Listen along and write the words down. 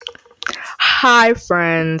Hi,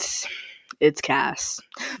 friends. It's Cass.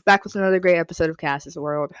 Back with another great episode of Cass's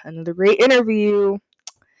World. Another great interview.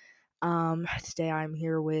 Today I'm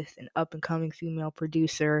here with an up-and-coming female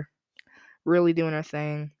producer, really doing her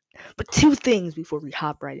thing. But two things before we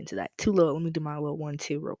hop right into that. Let me do my little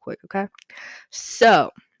 1-2 real quick, okay?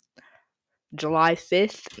 So, July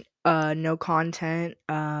 5th, no content.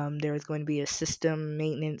 There's going to be a system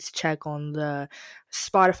maintenance check on the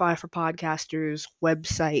Spotify for Podcasters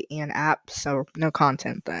website and app, so no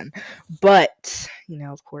content then. But,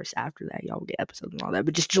 of course, after that, y'all will get episodes and all that.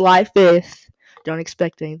 But just July 5th, don't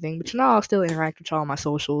expect anything. But I'll still interact with y'all on my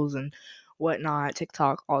socials and whatnot,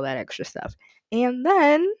 TikTok, all that extra stuff. And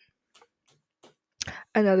then,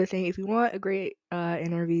 another thing, if you want a great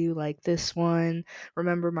interview like this one,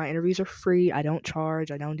 remember my interviews are free. I don't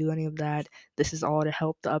charge. I don't do any of that. This is all to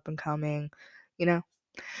help the up and coming,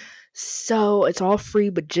 So it's all free,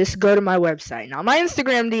 but just go to my website. Not my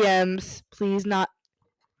Instagram DMs. Please no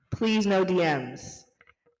DMs.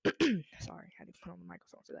 Sorry, I had to put on the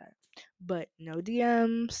microphone for that. But no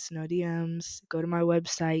DMs. Go to my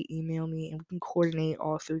website, email me, and we can coordinate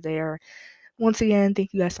all through there. Once again,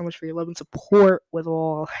 thank you guys so much for your love and support with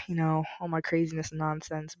all my craziness and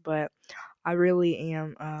nonsense. But I really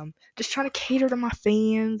am just trying to cater to my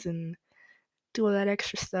fans and do all that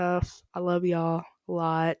extra stuff. I love y'all a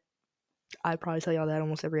lot. I probably tell y'all that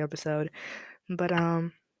almost every episode. But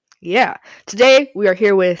yeah. Today we are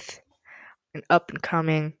here with an up and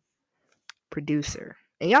coming producer.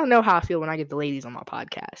 And y'all know how I feel when I get the ladies on my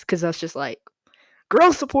podcast. Because that's just like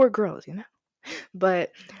girls support girls,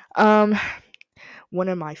 But one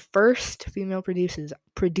of my first female producers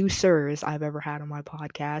I've ever had on my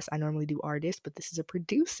podcast. I normally do artists, but this is a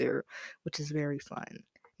producer, which is very fun.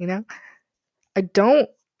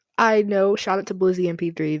 I know, shout out to Blizzy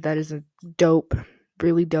MP3. That is a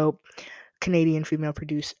really dope Canadian female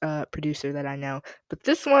producer that I know. But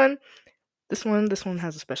this one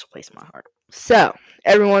has a special place in my heart. So,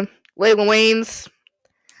 everyone, Laila Wayans.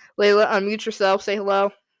 Laila, unmute yourself. Say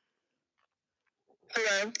hello.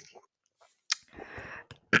 Hello.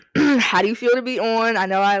 How do you feel to be on? I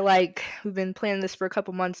know we've been planning this for a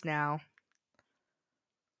couple months now.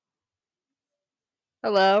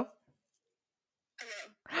 Hello?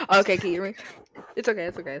 Hello. Okay, can you hear me? It's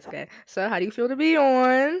okay. So, how do you feel to be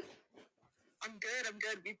on? I'm good.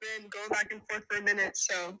 We've been going back and forth for a minute,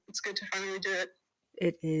 so it's good to finally do it.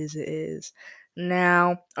 It is.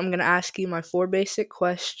 Now, I'm going to ask you my 4 basic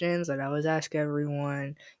questions that I always ask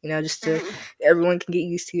everyone, just to everyone can get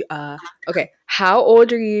used to. Okay, how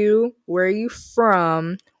old are you? Where are you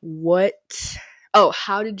from?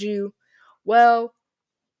 How did you, well,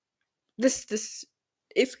 this,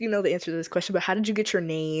 if you know the answer to this question, but how did you get your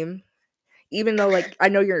name? Even though, I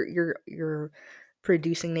know your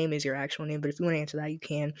producing name is your actual name, but if you want to answer that, you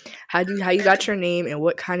can. How you got your name, and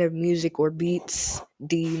what kind of music or beats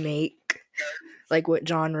do you make? Like, what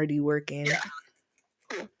genre do you work in? Yeah.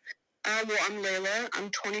 Cool. Well, I'm Laila. I'm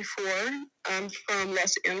 24. I'm from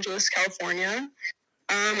Los Angeles, California.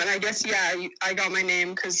 And I guess, I got my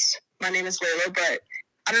name because my name is Laila, but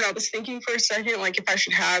I don't know. I was thinking for a second, if I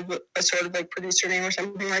should have a sort of producer name or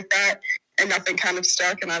something like that, and nothing kind of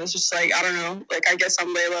stuck. And I was just I don't know. I guess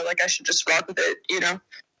I'm Laila. I should just rock with it,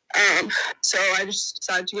 So I just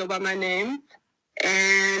decided to go by my name.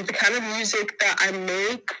 And the kind of music that I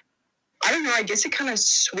make, I don't know, I guess it kind of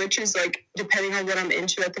switches, depending on what I'm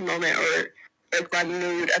into at the moment or, my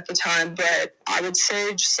mood at the time. But I would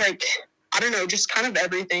say just, I don't know, just kind of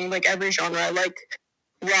everything, every genre. I like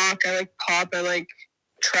rock, I like pop, I like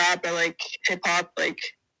trap, I like hip-hop,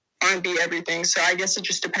 R&B, everything. So I guess it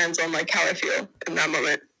just depends on, how I feel in that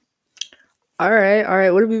moment. All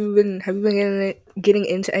right. What have you been getting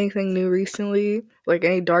into anything new recently? Like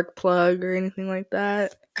any dark plug or anything like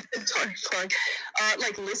that? Dark plug.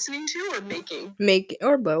 Listening to or making? Making,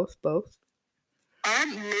 or both.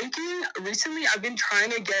 Making, recently I've been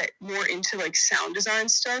trying to get more into sound design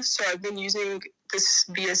stuff. So I've been using this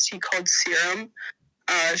VST called Serum.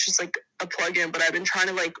 It's just a plugin, but I've been trying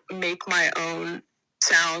to make my own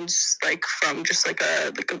sounds from just a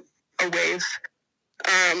wave.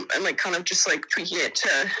 And kind of just tweaking it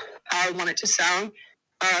to how I want it to sound.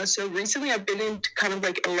 So recently I've been into kind of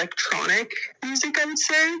electronic music, I would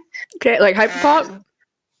say. Okay, like hyperpop?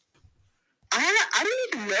 I don't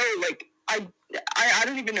even know. I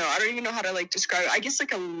don't even know. I don't even know how to describe it. I guess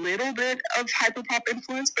a little bit of hyperpop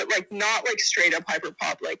influence, but not straight up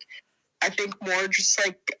hyperpop. I think more just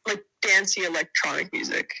dancey electronic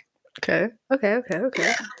music. Okay.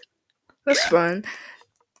 Yeah. That's fun.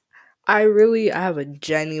 I have a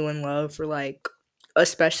genuine love for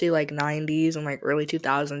especially like 90s and like early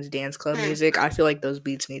 2000s dance club music. I feel like those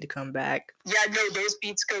beats need to come back. Yeah, no, those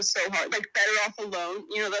beats go so hard. Like Better Off Alone,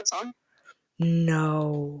 you know that song?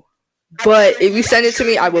 No. But if you send it to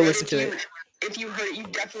me, I will listen to it. If you heard it, you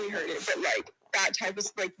definitely heard it. But like that type of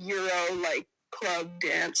like Euro like club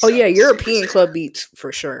dance. Oh yeah, European club beats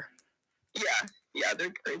for sure. Yeah,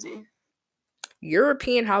 they're crazy.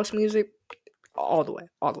 European house music, all the way.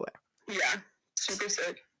 Yeah, super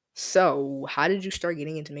sick. So, how did you start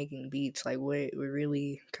getting into making beats? Like, what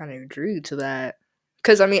really kind of drew you to that?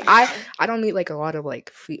 Because I mean, I don't meet like a lot of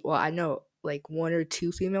like well, I know like one or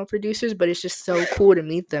two female producers, but it's just so cool to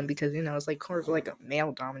meet them because it's like kind of like a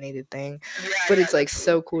male dominated thing. But it's like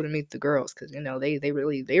so cool to meet the girls because they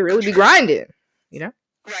really be grinding,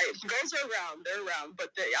 Right, girls are around, they're around, but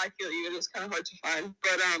I feel you, it is kind of hard to find.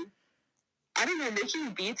 But I don't know,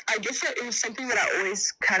 making beats, I guess that it was something that I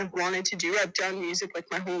always kind of wanted to do. I've done music like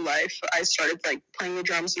my whole life. I started like playing the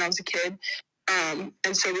drums when I was a kid.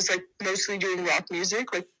 And so it was like mostly doing rock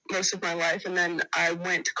music, like most of my life. And then I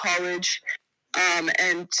went to college, and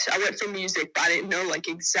I went for music, but I didn't know like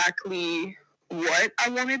exactly what I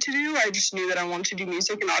wanted to do. I just knew that I wanted to do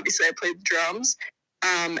music, and obviously I played the drums.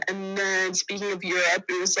 And then speaking of Europe,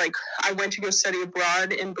 it was like I went to go study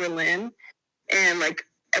abroad in Berlin, and like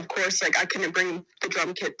of course like I couldn't bring the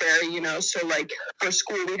drum kit there, so like for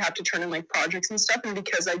school we'd have to turn in like projects and stuff, and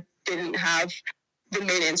because I didn't have the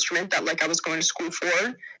main instrument that like I was going to school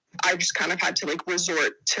for, I just kind of had to like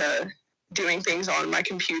resort to doing things on my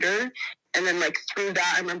computer. And then like through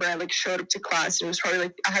that, I remember I like showed up to class, and it was probably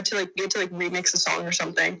like I had to like get to like remix a song or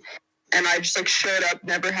something. And I just like showed up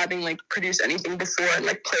never having like produced anything before and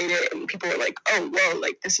like played it, and people were like, oh, whoa,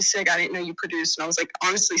 like this is sick, I didn't know you produced. And I was like,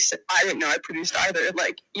 honestly, I didn't know I produced either,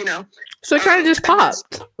 like, So it kind of just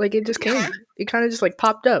popped, like it just came, it kind of just like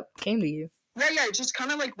popped up, came to you. Yeah, it just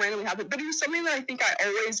kind of like randomly happened, but it was something that I think I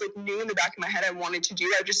always like knew in the back of my head I wanted to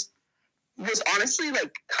do. I just was honestly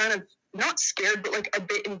like kind of not scared, but like a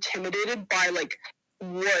bit intimidated by like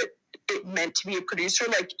what it meant to be a producer.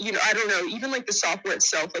 Like, I don't know, even like the software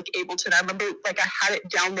itself, like Ableton, I remember like I had it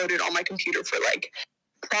downloaded on my computer for like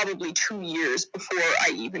probably 2 years before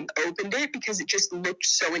I even opened it, because it just looked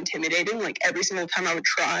so intimidating, like every single time I would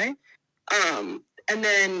try. And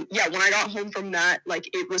then, when I got home from that, like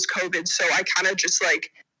it was COVID. So I kind of just like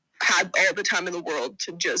had all the time in the world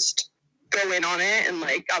to just go in on it. And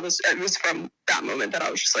like, it was from that moment that I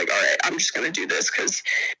was just like, all right, I'm just going to do this, because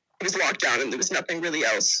it was locked down and there was nothing really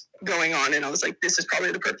else going on. And I was like, this is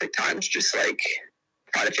probably the perfect time to just like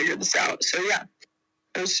try to figure this out. So yeah,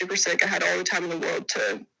 it was super sick. I had all the time in the world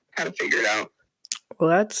to kind of figure it out. Well,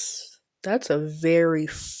 that's a very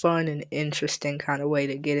fun and interesting kind of way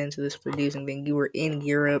to get into this producing thing. You were in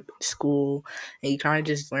Europe school and you kind of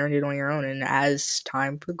just learned it on your own, and as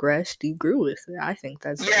time progressed you grew with it. I think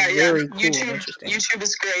that's very cool and interesting. YouTube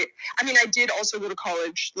is great. I mean, I did also go to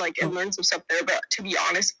college and learn some stuff there, but to be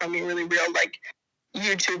honest, if I'm being really real, like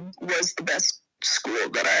YouTube was the best school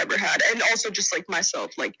that I ever had. And also just like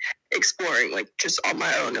myself, like exploring like just on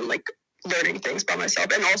my own and like learning things by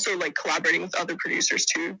myself, and also like collaborating with other producers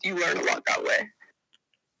too. You learn a lot that way.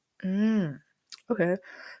 Okay.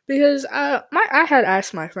 Because I had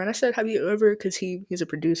asked my friend, I said, have you ever, because he's a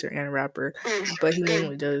producer and a rapper, but he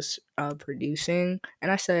mainly does producing,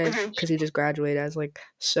 and I said, because he just graduated, I was like,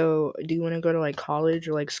 so do you want to go to like college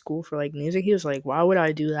or like school for like music? He was like, why would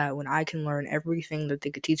I do that when I can learn everything that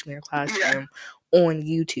they could teach me in a classroom on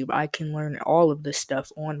YouTube? I can learn all of this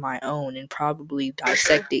stuff on my own and probably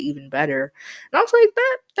dissect it even better. And I was like,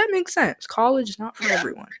 that makes sense. College is not for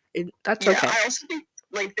everyone. That's okay. I also think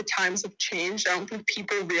like the times have changed. I don't think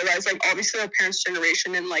people realize, like obviously our parents'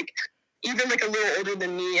 generation and like even like a little older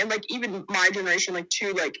than me, and like even my generation, like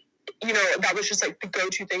too, like that was just like the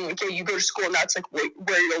go-to thing. Like, you go to school and that's like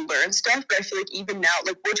where you'll learn stuff. But I feel like even now,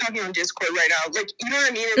 like we're talking on Discord right now, like you know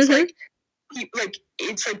what I mean? It's like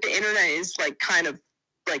it's like the internet is like kind of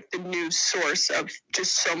like the new source of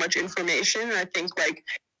just so much information. And I think like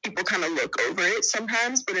people kind of look over it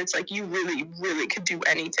sometimes, but it's like you really, really could do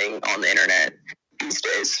anything on the internet these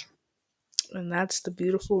days. And that's the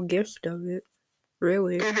beautiful gift of it,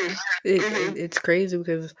 really. It's crazy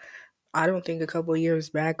because I don't think a couple of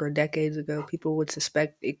years back or decades ago people would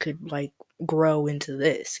suspect it could like grow into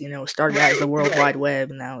this. It started as the World Wide Web,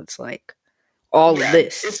 and now it's like all of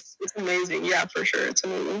this. It's amazing. Yeah, for sure. It's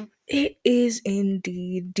amazing. It is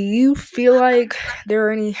indeed. Do you feel like there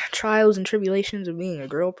are any trials and tribulations of being a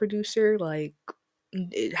girl producer? Like,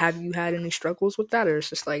 have you had any struggles with that, or it's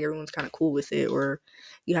just like everyone's kind of cool with it, or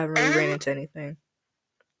you haven't really ran into anything?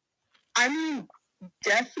 I mean,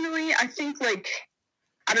 definitely. I think like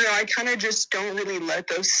I don't know, I kind of just don't really let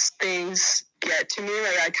those things get to me.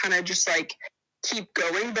 Like, I kind of just, like, keep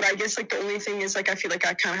going. But I guess, like, the only thing is, like, I feel like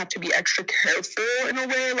I kind of have to be extra careful in a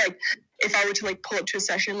way. Like, if I were to, like, pull up to a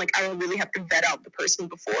session, like, I would really have to vet out the person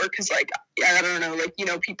before. Because, like, I don't know, like, you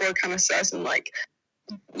know, people are kind of sus and, like,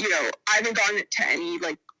 you know, I haven't gotten to any,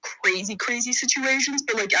 like, crazy situations.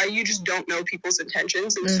 But, like, you just don't know people's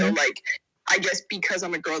intentions. And so, like, I guess because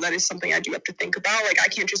I'm a girl, that is something I do have to think about. Like, I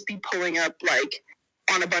can't just be pulling up, like,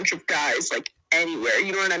 on a bunch of guys, like, anywhere.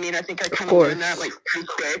 You know what I mean? I think I kind of learned that, like, pretty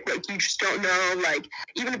quick. Like, you just don't know, like,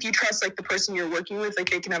 even if you trust, like, the person you're working with, like,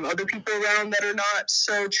 they can have other people around that are not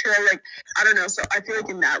so chill. Like, I don't know. So I feel like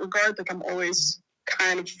in that regard, like, I'm always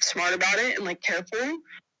kind of smart about it and, like, careful.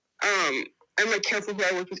 And, like, careful who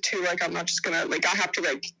I work with, too. Like, I'm not just gonna, like, I have to,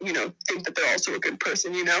 like, you know, think that they're also a good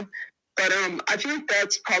person, you know? But I feel like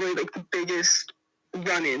that's probably, like, the biggest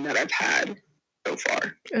run-in that I've had so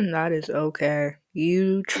far. And that is okay.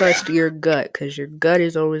 You trust your gut, because your gut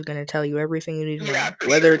is always going to tell you everything you need to know.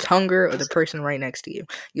 Whether it's hunger or the person right next to you.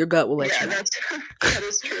 Your gut will let you know. That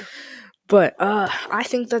is true. But I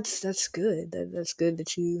think that's good. That's good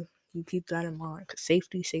that you keep that in mind. Because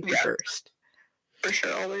safety first. For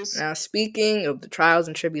sure, always. Now, speaking of the trials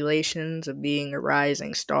and tribulations of being a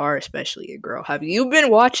rising star, especially a girl, have you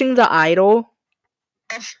been watching The Idol?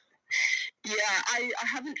 Yeah, I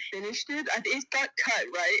haven't finished it. It got cut,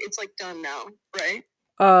 right? It's, like, done now, right?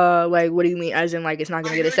 Like, what do you mean? As in, like, it's not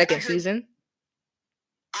gonna get a second season?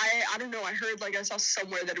 I don't know. I heard, like, I saw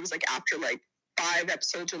somewhere that it was, like, after, like, 5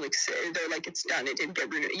 episodes or, like, 6, they're, like, it's done. It didn't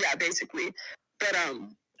get renewed. Yeah, basically. But,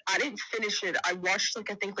 I didn't finish it. I watched, like,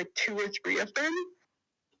 I think, like, 2 or 3 of them.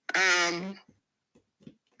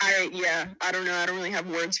 I don't know. I don't really have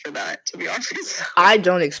words for that, to be honest. I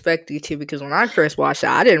don't expect you to, because when I first watched it,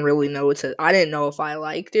 I didn't really know I didn't know if I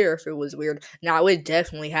liked it or if it was weird. Now, it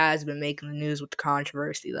definitely has been making the news with the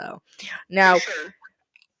controversy, though. Now,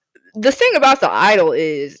 the thing about The Idol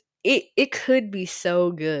is it could be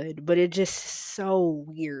so good, but it's just so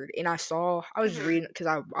weird. And I was reading, because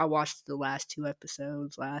I watched the last 2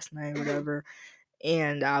 episodes last night, whatever.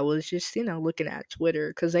 And I was just, looking at Twitter,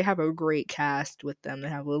 because they have a great cast with them. They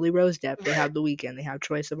have Lily Rose Depp, they have The Weeknd, they have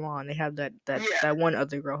Troye Sivan, they have that one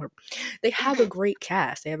other girl. They have a great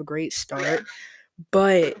cast. They have a great start.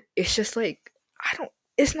 But it's just like,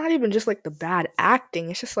 it's not even just like the bad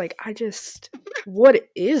acting. It's just like, what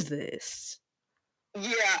is this?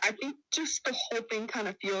 Yeah, I think just the whole thing kind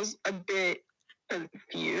of feels a bit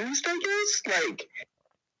confused, I guess. Like,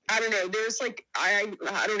 I don't know. There's, like, I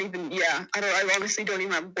honestly don't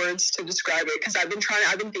even have words to describe it, because I've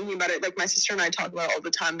been thinking about it. Like, my sister and I talk about it all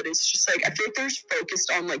the time, but it's just like, I feel like there's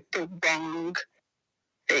focused on, like, the wrong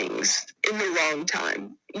things in the wrong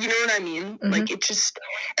time. You know what I mean? Like, it just,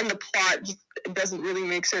 and the plot just doesn't really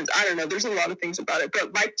make sense. I don't know. There's a lot of things about it,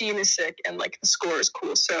 but Mike Dean is sick, and, like, the score is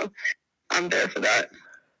cool, so I'm there for that.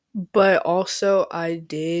 But also, I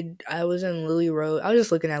was in Lily Rose. I was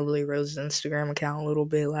just looking at Lily Rose's Instagram account a little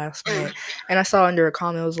bit last night, and I saw under a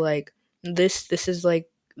comment, it was like, this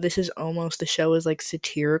is almost, the show is like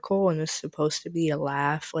satirical, and it's supposed to be a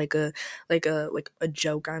laugh, like a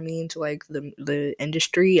joke, I mean, to like the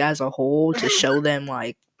industry as a whole, to show them,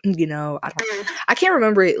 like, I can't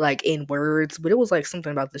remember it like in words, but it was like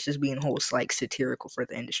something about this just being whole, like, satirical for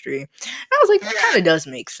the industry. And I was like, that kind of does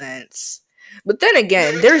make sense. But then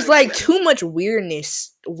again, there's like too much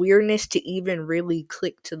weirdness to even really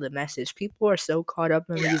click to the message. People are so caught up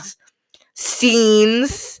in these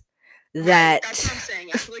scenes that, that's what I'm saying.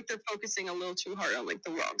 I feel like they're focusing a little too hard on, like,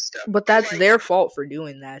 the wrong stuff. But that's their fault for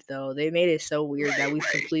doing that, though. They made it so weird that we've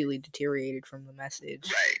completely deteriorated from the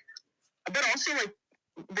message. Right. But also, like,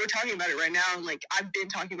 we're talking about it right now, and, like, I've been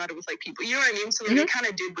talking about it with, like, people. You know what I mean? So they kind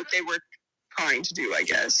of did what they were trying to do, I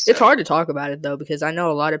guess. So. It's hard to talk about it, though, because I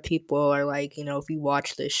know a lot of people are like, if you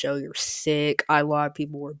watch this show, you're sick. A lot of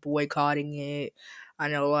people were boycotting it. I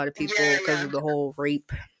know a lot of people, because of the whole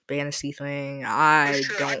rape fantasy thing. I've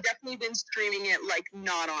definitely been streaming it, like,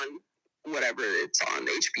 not on whatever it's on,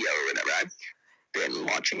 HBO or whatever. I've been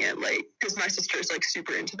watching it, like, because my sister's, like,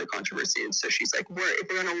 super into the controversy, and so she's like, if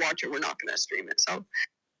we're gonna watch it, we're not gonna stream it. So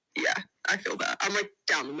yeah, I feel that. I'm, like,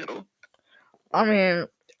 down the middle. I mean,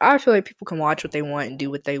 I feel like people can watch what they want and do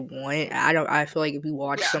what they want. I feel like if you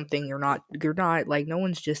watch something, you're not like, no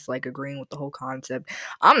one's just like agreeing with the whole concept.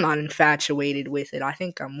 I'm not infatuated with it. I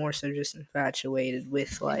think I'm more so just infatuated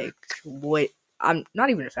with, like, what, I'm not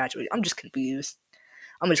even infatuated. I'm just confused.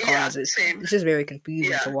 I'm just call it as it. It's just very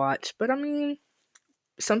confusing to watch. But I mean,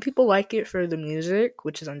 some people like it for the music,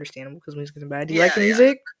 which is understandable, because music isn't bad. Do you like the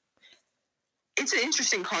music? It's an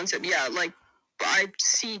interesting concept, like, I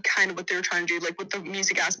see kind of what they were trying to do, like with the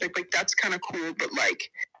music aspect, like that's kind of cool, but like,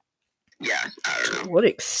 yeah, I don't know. To what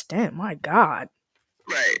extent? My God.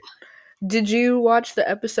 Right. Did you watch the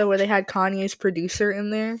episode where they had Kanye's producer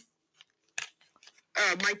in there?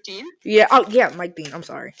 Mike Dean? Yeah. Oh, yeah, Mike Dean. I'm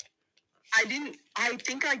sorry. I didn't. I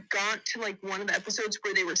think I got to like one of the episodes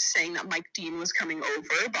where they were saying that Mike Dean was coming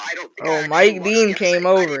over, but I don't think. Oh, Mike Dean came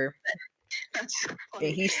over. That's so funny.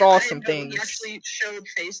 And he saw I some didn't know things. He actually showed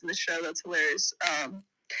face in the show. That's hilarious.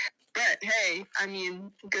 But hey, I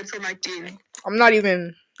mean, good for Mike Dean. I'm not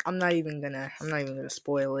even gonna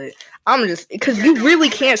spoil it. I'm just because you really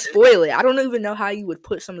can't spoil it. I don't even know how you would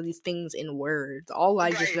put some of these things in words. All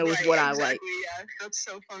I just know is what I like. Yeah, that's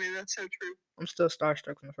so funny. That's so true. I'm still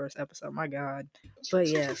starstruck from the first episode. My God. But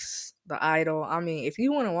yes, The Idol. I mean, if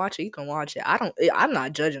you want to watch it, you can watch it. I'm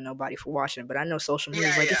not judging nobody for watching it, but I know social media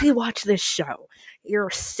is like, if you watch this show,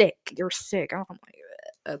 you're sick. You're sick. I'm like,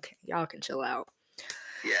 okay, y'all can chill out.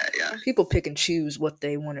 Yeah. People pick and choose what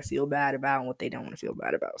they want to feel bad about and what they don't want to feel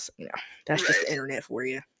bad about. So, that's just the internet for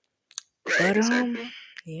you. Right, but exactly.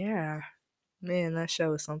 Yeah, man, that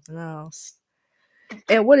show is something else.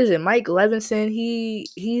 And what is it? Mike Levinson?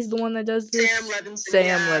 He's the one that does this.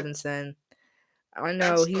 Sam Levinson. I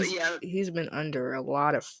know he's been under a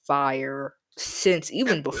lot of fire since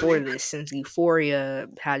before this, since Euphoria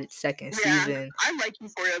had its second season. I like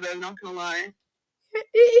Euphoria though, not gonna lie.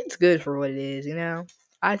 It's good for what it is,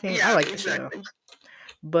 I think I like the show.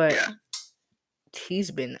 But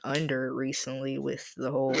he's been under recently with the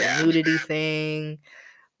whole nudity thing.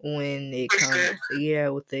 When it comes,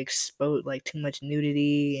 with the expose like too much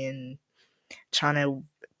nudity and trying to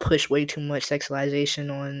push way too much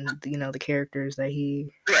sexualization on the characters that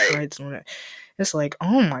he writes on it. It's like,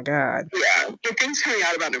 oh my God. Yeah, the things coming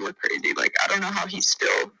out about him were crazy. Like, I don't know how he's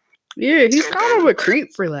still. Yeah, he's kind of a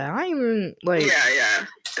creep for that. I even like. Yeah,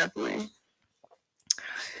 definitely.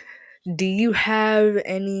 Do you have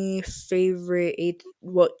any favorite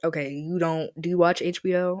you don't. Do you watch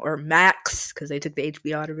HBO or Max? Because they took the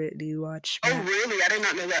HBO out of it. Do you watch Max? Oh, really? I did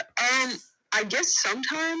not know that. I guess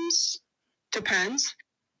sometimes. Depends.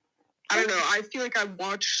 I don't know. I feel like I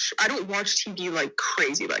don't watch TV like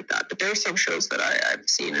crazy like that, but there are some shows that I've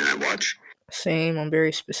seen and I watch. Same. I'm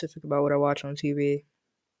very specific about what I watch on TV.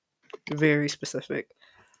 Very specific.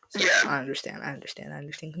 So yeah. I understand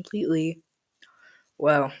completely.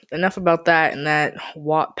 Well, enough about that and that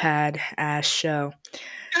Wattpad ass show.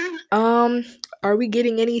 Are we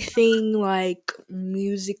getting anything like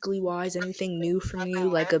musically wise, anything new from you,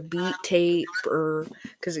 like a beat tape or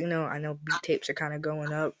because I know beat tapes are kind of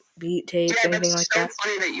going up. Beat tapes, anything like that? Yeah, that's so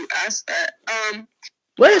funny that you asked that.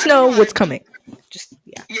 Let us know what's coming. Just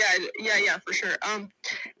Yeah, for sure. I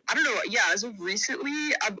don't know. Yeah, as of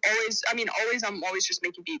recently, I'm always just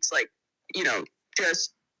making beats, like,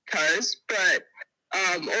 just cause, but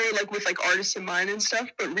or like with like artists in mind and stuff.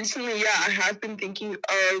 But recently, I have been thinking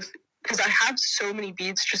of, because I have so many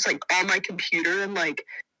beats just like on my computer and like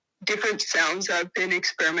different sounds that I've been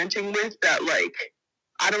experimenting with that like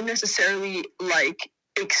I don't necessarily like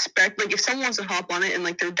expect, like if someone wants to hop on it and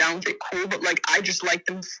like they're down with it, cool, but like I just like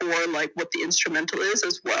them for like what the instrumental is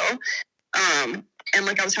as well. And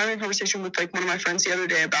like I was having a conversation with like one of my friends the other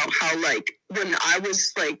day about how like when I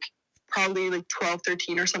was like probably like 12,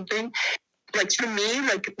 13 or something, like to me,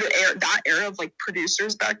 like that era of like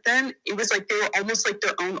producers back then, it was like they were almost like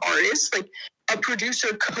their own artists. Like a producer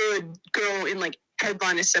could go and like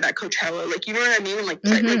headline a set at Coachella, like, you know what I mean? And like,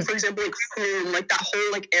 like for example, like Flume, like that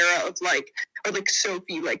whole like era of like, or like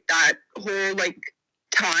Sophie, like that whole like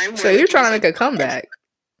time. So you're trying to make a comeback.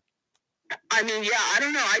 I mean, yeah, I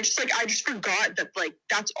don't know. I just forgot that like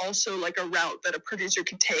that's also like a route that a producer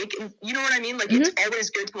could take, and you know what I mean? Like it's always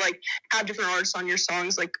good to like have different artists on your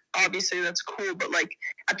songs. Like obviously that's cool, but like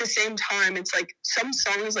at the same time, it's like some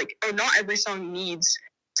songs like, or not every song needs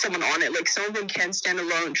someone on it. Like some of them can stand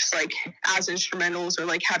alone, just like as instrumentals or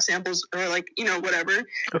like have samples or like whatever.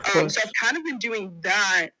 So I've kind of been doing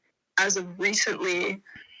that as of recently.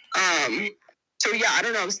 So yeah, I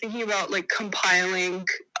don't know. I was thinking about like compiling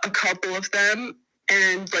a couple of them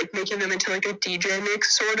and like making them into like a DJ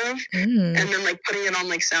mix sort of, and then like putting it on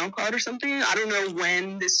like SoundCloud or something. I don't know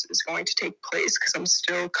when this is going to take place because I'm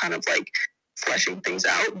still kind of like fleshing things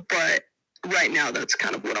out, but right now that's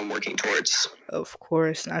kind of what I'm working towards. Of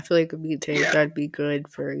course. I feel like a beat tape, that'd be good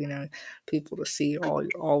for, people to see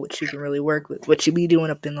all what you can really work with, what you be doing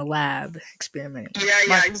up in the lab, experimenting.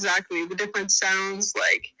 Yeah, exactly. The different sounds,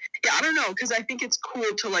 like, I don't know, because I think it's cool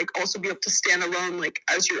to, like, also be able to stand alone, like,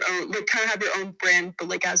 as your own, like, kind of have your own brand, but,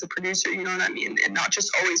 like, as a producer, you know what I mean? And not just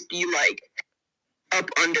always be, like, up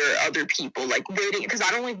under other people, like waiting, because I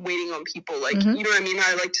don't like waiting on people, like, Mhm. you know what I mean?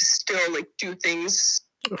 I like to still like do things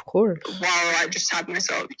Of course. while I just have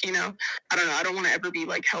myself, you know? I don't know. I don't want to ever be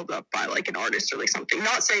like held up by like an artist or like something.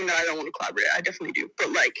 Not saying that I don't want to collaborate. I definitely do.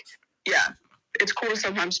 But like, yeah, it's cool to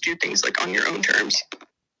sometimes do things like on your own terms.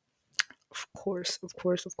 Of course, of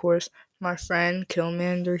course, of course. My friend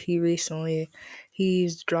Killmander, he's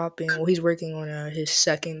working on his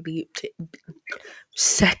second beat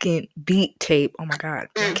tape. Oh my god,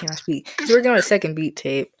 why can't I speak? He's working on a second beat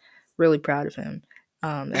tape. Really proud of him.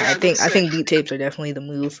 And Yeah, I think beat tapes are definitely the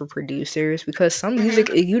move for producers, because some music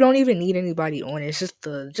you don't even need anybody on it. It's just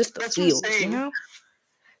the That's feels, insane. you know?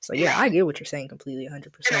 So yeah, I get what you're saying completely,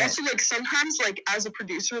 100%. And also, like, sometimes, like, as a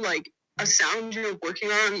producer, like, a sound you're working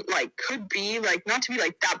on, like, could be, like, not to be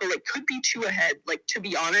like that, but, like, could be too ahead, like, to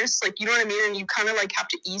be honest. Like, you know what I mean? And you kind of, like, have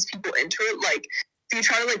to ease people into it. Like, if you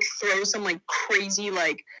try to, like, throw some, like, crazy,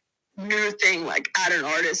 like, new thing, like, at an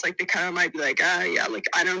artist, like, they kind of might be like, yeah, like,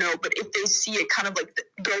 I don't know. But if they see it kind of, like,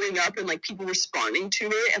 going up and, like, people responding to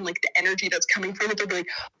it and, like, the energy that's coming from it, they'll be like,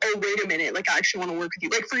 oh, wait a minute. Like, I actually want to work with you.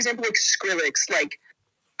 Like, for example, like, Skrillex, like,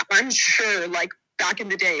 I'm sure, like, back in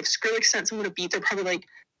the day, if Skrillex sent someone a beat, they're probably like,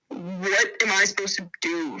 what am I supposed to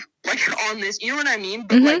do, like, on this? You know what I mean?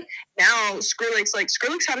 But, like, now, Skrillex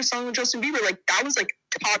had a song with Justin Bieber. Like, that was, like,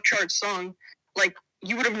 top chart song. Like,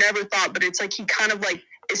 you would have never thought, but it's, like, he kind of, like,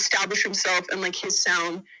 established himself and, like, his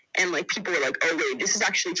sound. And, like, people were like, oh, wait, this is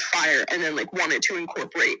actually fire. And then, like, wanted to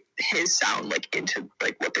incorporate his sound, like, into,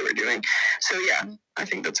 like, what they were doing. So, yeah, I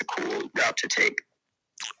think that's a cool route to take.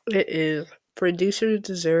 It is. Producers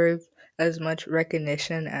deserve as much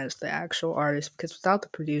recognition as the actual artists, because without the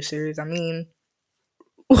producers, I mean,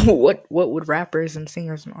 what would rappers and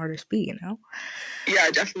singers and artists be, you know?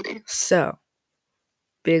 Yeah, definitely. So,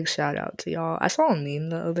 big shout out to y'all. I saw a meme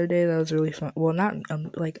the other day that was really fun. Well, not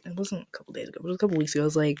like, it wasn't a couple days ago, it was a couple weeks ago. It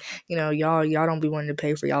was like, you know, y'all don't be wanting to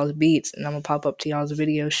pay for y'all's beats, and I'm gonna pop up to y'all's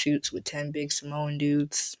video shoots with 10 big Samoan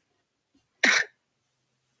dudes.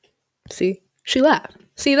 See? She laughed.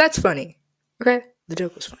 See, that's funny. Okay? The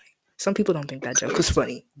joke was funny. Some people don't think that joke was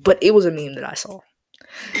funny, but it was a meme that I saw.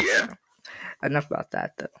 Yeah. So, enough about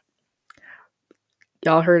that, though.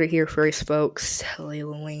 Y'all heard it here first, folks.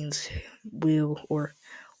 Laila Wayans will or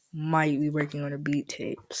might be working on a beat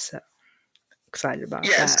tape, so excited about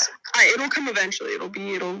that. It'll come eventually. I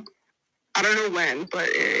don't know when, but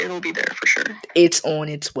it'll be there for sure. It's on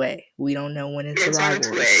its way. We don't know when its arrival is.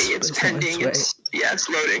 On its way. It's pending. It's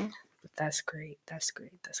loading. But that's great. That's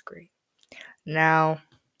great. Now,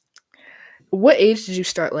 what age did you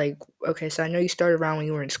start, like, okay, so I know you started around when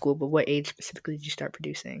you were in school, but what age specifically did you start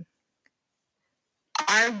producing?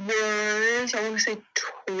 I want to say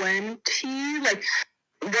 20. Like,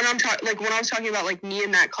 when I was talking about, like, me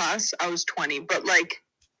in that class, I was 20. But, like,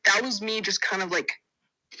 that was me just kind of, like,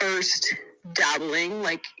 first dabbling.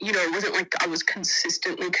 Like, you know, it wasn't like I was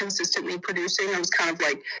consistently producing. I was kind of,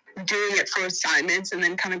 like, doing it for assignments and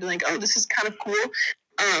then kind of be like, oh, this is kind of cool.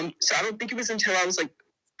 So I don't think it was until I was, like,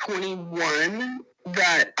 21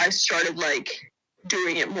 that I started, like,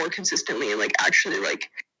 doing it more consistently and, like, actually, like,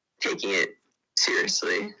 taking it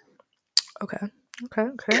seriously. Okay.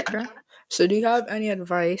 So do you have any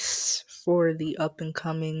advice for the up and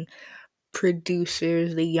coming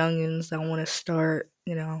producers, the youngins that want to start,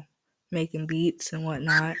 you know, making beats and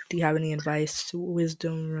whatnot? Do you have any advice,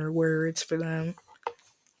 wisdom, or words for them?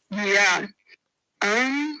 Yeah.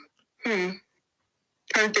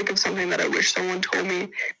 Trying to think of something that I wish someone told me.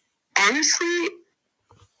 Honestly,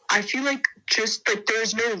 I feel like just, like,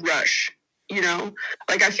 there's no rush, you know?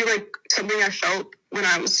 Like, I feel like something I felt when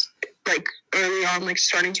I was, like, early on, like,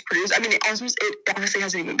 starting to produce. I mean, it honestly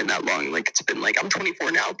hasn't even been that long. Like, it's been, like, I'm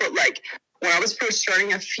 24 now. But, like, when I was first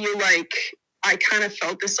starting, I feel like I kind of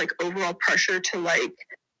felt this, like, overall pressure to, like,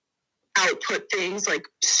 output things, like,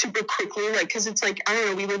 super quickly. Like, because it's, like, I don't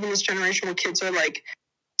know, we live in this generation where kids are, like,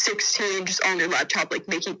 16, just on their laptop, like,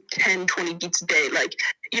 making 10, 20 beats a day, like,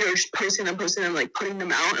 you know, just posting them, like, putting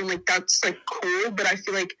them out, and, like, that's, like, cool, but I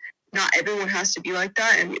feel like not everyone has to be like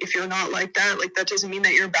that, and if you're not like that, like, that doesn't mean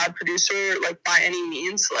that you're a bad producer, like, by any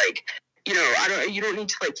means. Like, you know, you don't need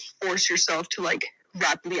to, like, force yourself to, like,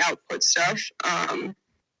 rapidly output stuff. I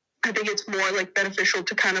think it's more, like, beneficial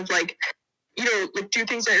to kind of, like, you know, like, do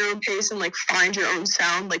things at your own pace and, like, find your own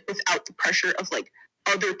sound, like, without the pressure of, like,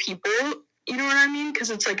 other people. You know what I mean? Because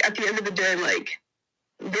it's, like, at the end of the day, like,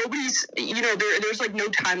 nobody's, you know, there's, like, no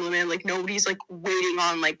time limit. Like, nobody's, like, waiting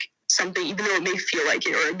on, like, something, even though it may feel like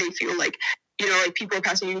it, or it may feel like, you know, like, people are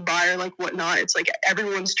passing you by or, like, whatnot. It's, like,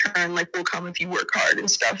 everyone's turn, like, will come if you work hard and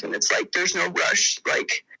stuff. And it's, like, there's no rush.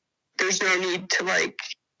 Like, there's no need to, like,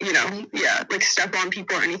 like step on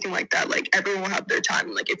people or anything like that. Like everyone will have their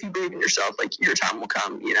time. Like if you believe in yourself, like your time will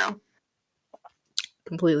come,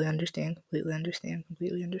 Completely understand.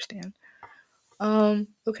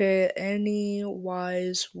 Okay, any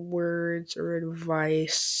wise words or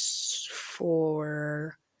advice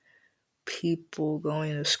for people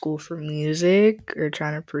going to school for music or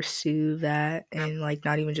trying to pursue that, and like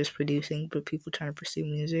not even just producing, but people trying to pursue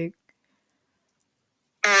music?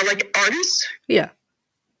 Like artists? Yeah.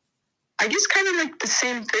 I guess kind of like the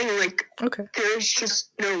same thing. Like, okay, there's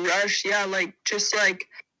just no rush. Yeah, like just like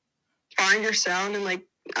find your sound and like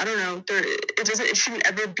I don't know. It shouldn't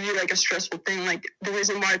ever be like a stressful thing. Like the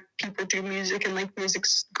reason why people do music and like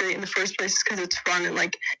music's great in the first place is because it's fun and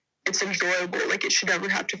like it's enjoyable. Like it should never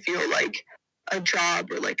have to feel like a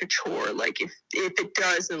job or like a chore. Like if it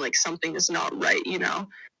does, then like something is not right.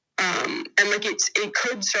 And like it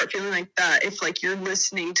could start feeling like that if like you're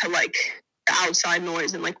listening to like the outside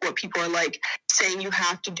noise and like what people are like saying you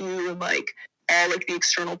have to do and like all like the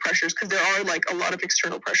external pressures, because there are like a lot of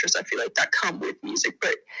external pressures I feel like that come with music.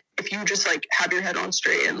 But if you just like have your head on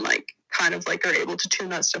straight and like kind of like are able to tune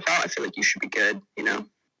that stuff out, I feel like you should be good.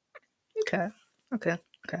 Okay.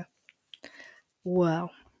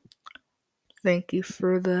 Well, thank you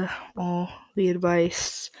for all the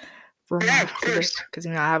advice. Because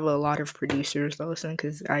I have a lot of producers that listen,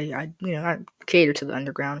 because I cater to the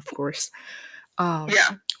underground, of course.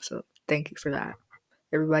 Yeah. So thank you for that.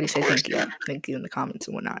 Everybody say thank you. Yeah. Thank you in the comments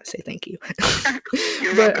and whatnot. Say thank you.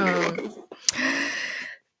 You're welcome.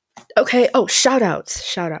 Okay. Oh, shout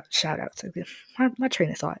outs. Okay. My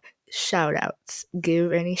train of thought. Shout outs.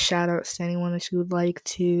 Give any shout outs to anyone that you would like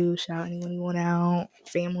to. Shout anyone out.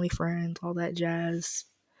 Family, friends, all that jazz.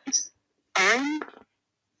 I'm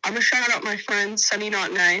gonna shout out my friend Sunny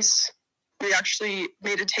Not Nice. We actually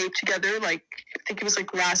made a tape together, like I think it was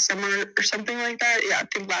like last summer or something like that. Yeah, I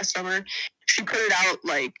think last summer. She put it out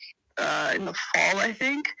like in the fall, I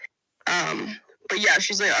think. But yeah,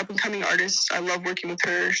 she's like an up and coming artist. I love working with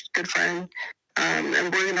her. She's a good friend. And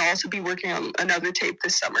we're gonna also be working on another tape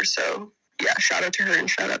this summer. So yeah, shout out to her and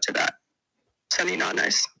shout out to that Sunny Not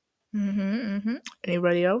Nice.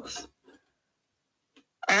 Anybody else?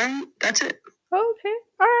 That's it. Okay.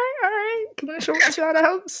 All right. Keep it short. Shout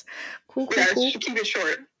outs. Cool. Keep it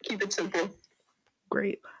short. Keep it simple.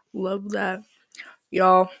 Great. Love that.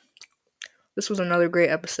 Y'all, this was another great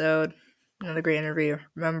episode. Another great interview.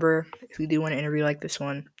 Remember, if you do want to interview like this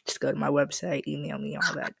one, just go to my website, email me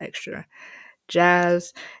all that extra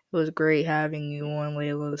jazz. It was great having you on,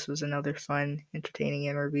 Laila. This was another fun, entertaining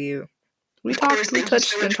interview. We touched and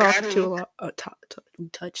talked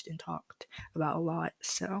about a lot.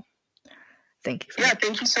 So, thank you.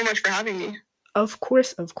 Thank you so much for having me. Of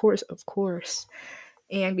course.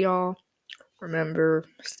 And y'all, remember,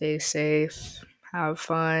 stay safe, have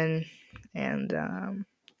fun, and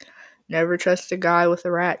never trust a guy with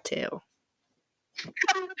a rat tail.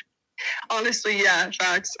 Honestly, yeah,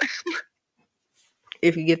 facts.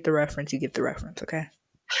 If you get the reference, okay?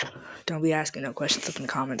 Don't be asking no questions up in the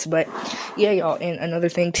comments. But yeah, y'all, and another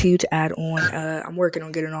thing too to add on, I'm working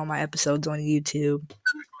on getting all my episodes on YouTube.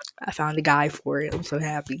 I found a guy for it. I'm so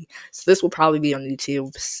happy. So this will probably be on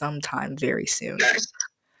YouTube sometime very soon.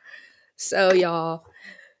 So y'all,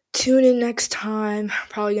 tune in next time.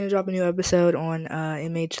 Probably gonna drop a new episode on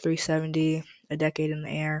MH370, A Decade in the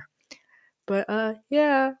Air. But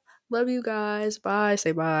yeah, love you guys. Bye.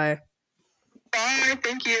 Say bye. Bye.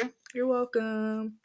 Thank you. You're welcome.